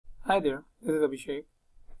Hi there, this is Abhishek.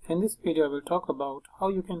 In this video I will talk about how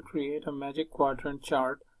you can create a magic quadrant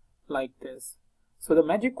chart like this. So the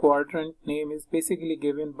magic quadrant name is basically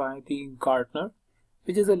given by the Gartner,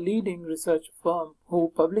 which is a leading research firm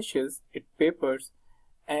who publishes its papers,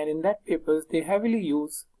 and in that papers they heavily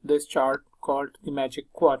use this chart called the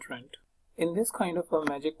magic quadrant. In this kind of a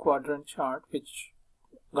magic quadrant chart which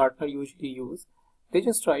Gartner usually use, they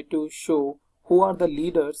just try to show who are the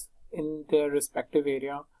leaders in their respective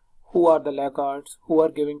area, who are the laggards, who are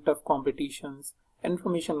giving tough competitions,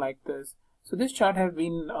 information like this. So this chart has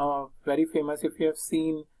been very famous. If you have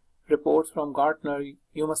seen reports from Gartner,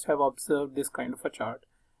 you must have observed this kind of a chart.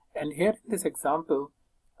 And here in this example,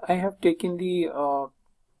 I have taken the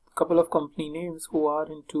couple of company names who are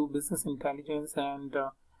into business intelligence and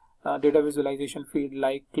data visualization field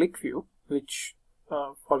like QlikView, which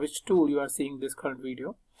for which tool you are seeing this current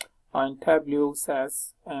video, and Tableau,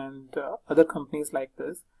 SAS, and other companies like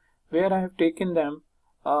this, where I have taken them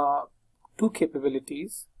two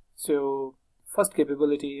capabilities. So first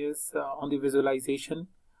capability is on the visualization,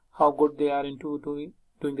 how good they are into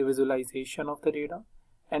doing the visualization of the data,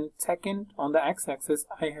 and second, on the x-axis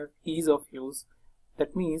I have ease of use.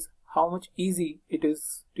 That means how much easy it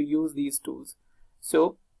is to use these tools.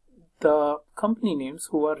 So the company names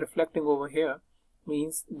who are reflecting over here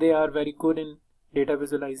means they are very good in data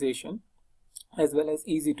visualization as well as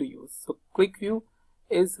easy to use. So QlikView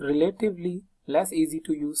is relatively less easy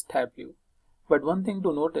to use Tableau. But one thing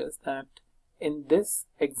to notice that in this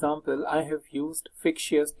example I have used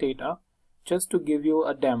fictitious data just to give you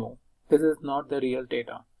a demo. This is not the real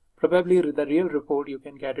data. Probably the real report you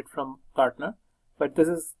can get it from Gartner, but this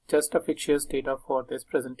is just a fictitious data for this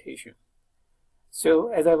presentation. So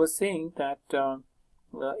as I was saying that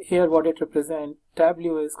here what it represents,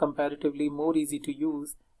 Tableau is comparatively more easy to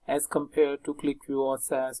use as compared to QlikView or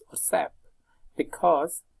SAS or SAP,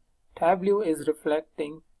 because Tableau is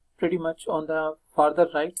reflecting pretty much on the farther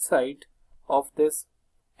right side of this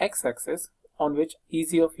x-axis on which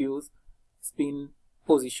easy of use has been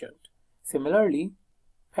positioned. Similarly,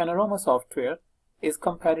 Panorama software is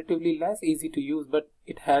comparatively less easy to use, but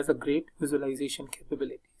it has a great visualization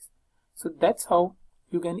capabilities. So that's how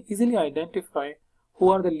you can easily identify who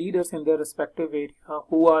are the leaders in their respective area,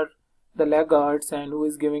 who are the laggards, and who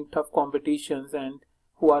is giving tough competitions, and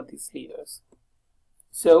who are these leaders.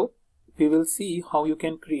 So we will see how you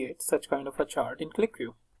can create such kind of a chart in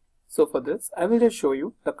QlikView. So for this I will just show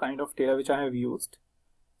you the kind of data which I have used.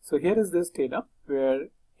 So here is this data where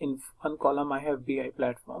in one column I have BI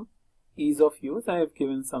platform, ease of use I have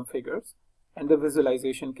given some figures, and the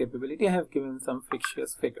visualization capability I have given some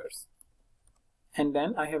fictitious figures. And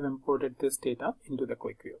then I have imported this data into the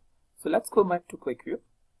QlikView. So let's go back to QlikView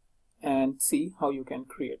and see how you can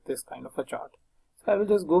create this kind of a chart. So I will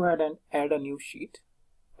just go ahead and add a new sheet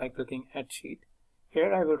by clicking add sheet.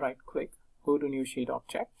 Here I will right click, go to new sheet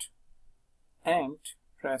object and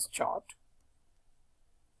press chart.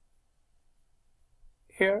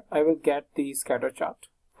 Here I will get the scatter chart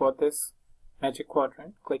for this magic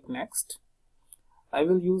quadrant. Click next. I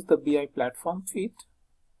will use the BI platform feed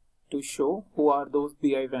to show who are those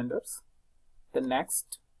BI vendors. The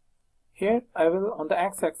next, here I will, on the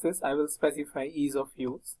x-axis I will specify ease of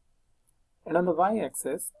use, and on the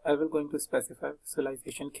y-axis I will going to specify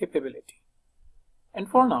visualization capability. And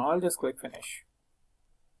for now I'll just click finish.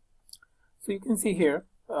 So you can see here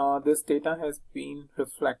this data has been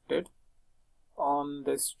reflected on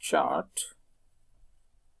this chart.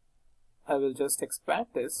 I will just expand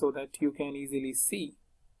this so that you can easily see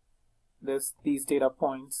these data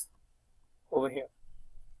points over here.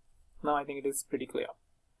 Now I think it is pretty clear.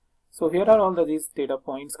 So here are all these data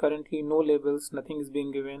points. Currently no labels, nothing is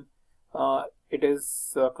being given. It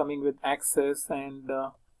is coming with access and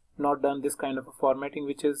not done this kind of a formatting,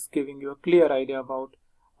 which is giving you a clear idea about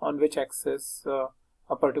on which axis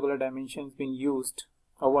a particular dimension is being used,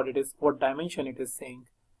 or what dimension it is saying,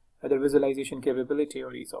 whether visualization capability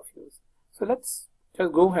or ease of use. So let's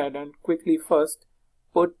just go ahead and quickly first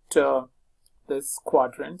put this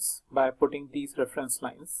quadrants by putting these reference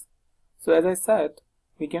lines. So as I said,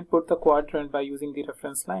 we can put the quadrant by using the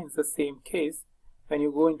reference lines. The same case when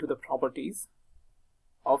you go into the properties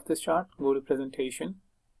of this chart, go to presentation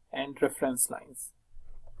and reference lines.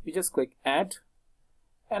 You just click add,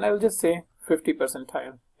 and I will just say 50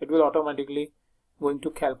 percentile. It will automatically going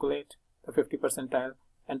to calculate the 50 percentile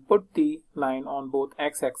and put the line on both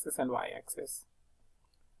x-axis and y-axis.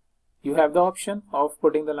 You have the option of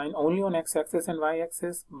putting the line only on x-axis and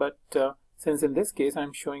y-axis, but since in this case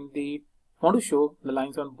I'm want to show the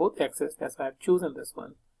lines on both axes, that's why I've chosen this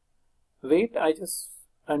one. Weight,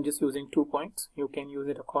 I'm just using 2 points. You can use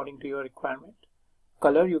it according to your requirement.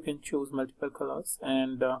 color, you can choose multiple colors,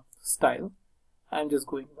 and style, I'm just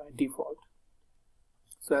going by default.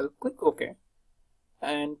 So I'll click OK,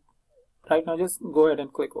 and right now just go ahead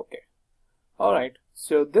and click OK. Alright,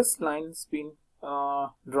 so this line's been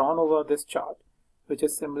drawn over this chart, which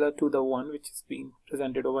is similar to the one which is being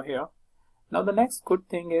presented over here. Now the next good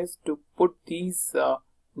thing is to put these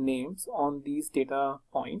names on these data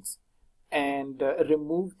points and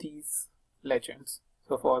remove these legends.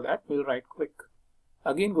 So for that, we'll right click,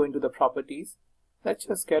 again go into the properties. Let's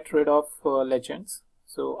just get rid of legends,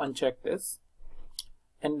 so uncheck this,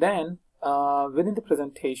 and then within the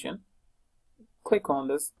presentation, click on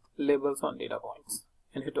this labels on data points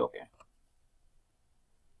and hit OK.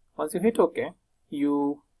 Once you hit OK,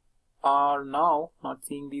 you are now not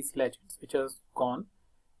seeing these legends, which are gone,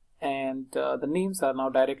 and the names are now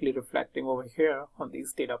directly reflecting over here on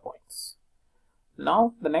these data points.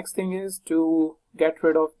 Now the next thing is to get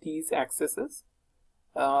rid of these accesses.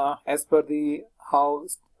 As per the how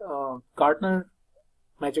Gartner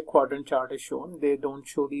Magic Quadrant chart is shown, they don't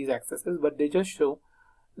show these accesses, but they just show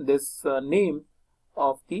this name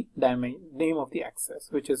of the name of the access,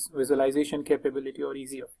 which is visualization capability or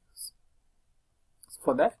easy of use. So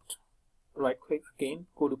for that, right click again,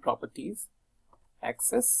 go to properties,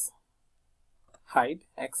 access, hide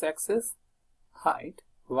x-axis, hide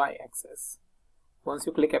y-axis. Once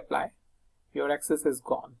you click apply, your access is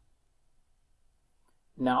gone.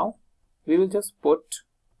 Now we will just put,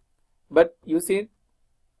 but you see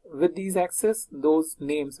with these access, those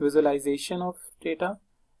names, visualization of data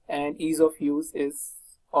and ease of use is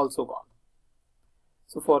also gone.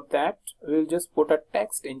 So for that, we'll just put a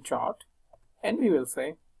text in chart, and we will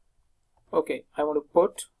say, okay, I want to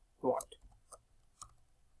put what?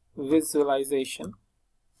 Visualization.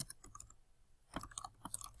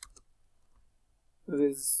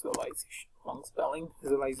 Wrong spelling.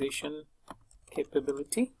 Visualization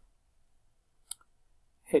capability.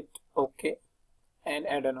 Hit OK and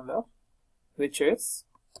add another, which is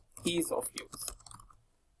ease of use,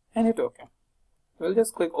 and hit OK. We'll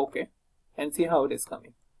just click OK and see how it is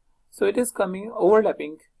coming. So it is coming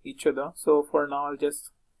overlapping each other. So for now,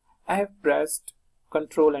 I have pressed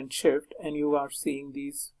Control and Shift, and you are seeing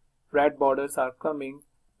these red borders are coming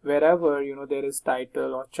wherever there is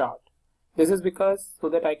title or chart. This is because so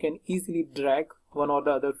that I can easily drag one or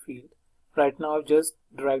the other field. Right now I've just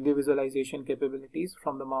dragged the visualization capabilities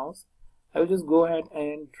from the mouse. I will just go ahead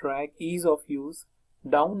and drag ease of use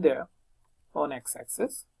down there on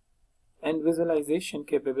x-axis and visualization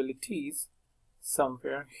capabilities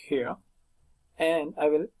somewhere here, and I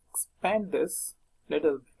will expand this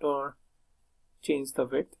little bit or change the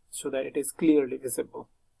width so that it is clearly visible.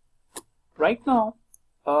 Right now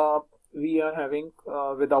we are having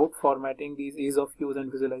without formatting these ease of use and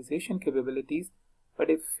visualization capabilities, but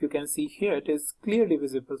if you can see here, it is clearly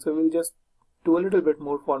visible. So we'll just do a little bit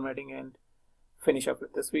more formatting and finish up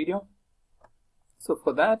with this video. So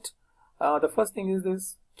for that, the first thing is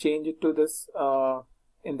this, change it to this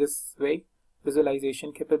in this way,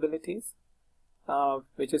 visualization capabilities,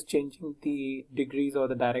 which is changing the degrees or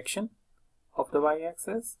the direction of the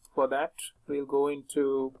y-axis. For that, we'll go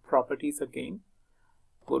into properties again,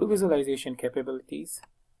 go to visualization capabilities,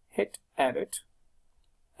 hit edit,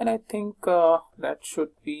 and I think that should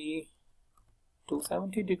be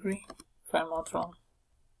 270 degree if I'm not wrong.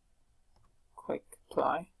 Click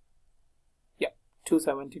apply. Yeah,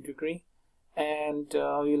 270 degree, and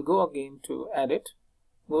we'll go again to edit,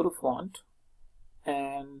 go to font,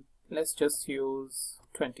 and let's just use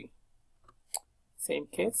 20. Same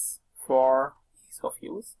case for ease of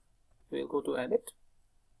use. We'll go to edit.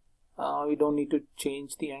 We don't need to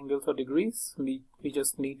change the angles or degrees. We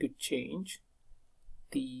just need to change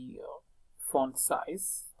the font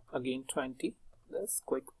size, again 20. Let's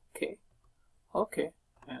click OK, OK,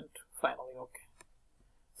 and finally OK.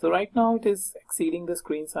 So right now it is exceeding the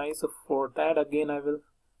screen size. So for that, again I will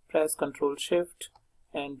press Ctrl Shift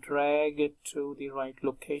and drag it to the right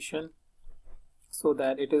location so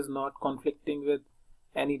that it is not conflicting with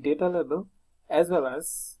any data label, as well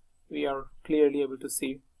as we are clearly able to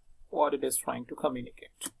see what it is trying to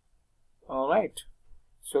communicate. Alright,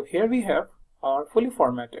 so here we have our fully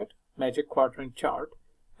formatted Magic Quadrant chart,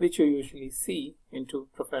 which you usually see into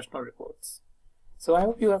professional reports. So I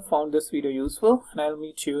hope you have found this video useful, and I'll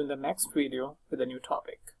meet you in the next video with a new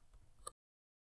topic.